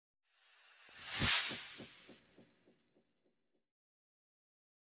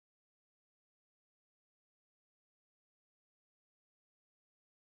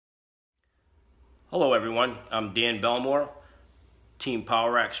Hello everyone, I'm Dan Bellmore, Team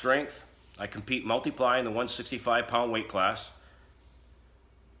PowerX Strength. I compete multiply in the 165-pound weight class.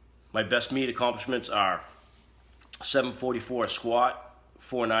 My best meet accomplishments are 744 squat,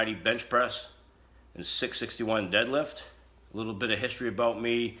 490 bench press, and 661 deadlift. A little bit of history about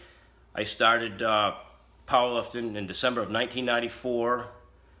me. I started powerlifting in December of 1994.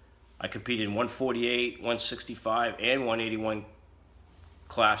 I competed in 148, 165, and 181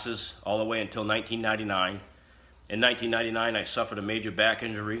 classes all the way until 1999. In 1999, I suffered a major back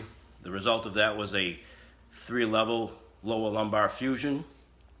injury. The result of that was a 3-level lower lumbar fusion.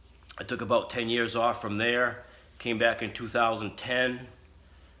 I took about 10 years off from there, came back in 2010,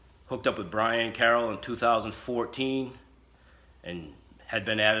 hooked up with Brian Carroll in 2014, and had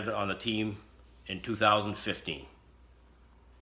been added on the team in 2015.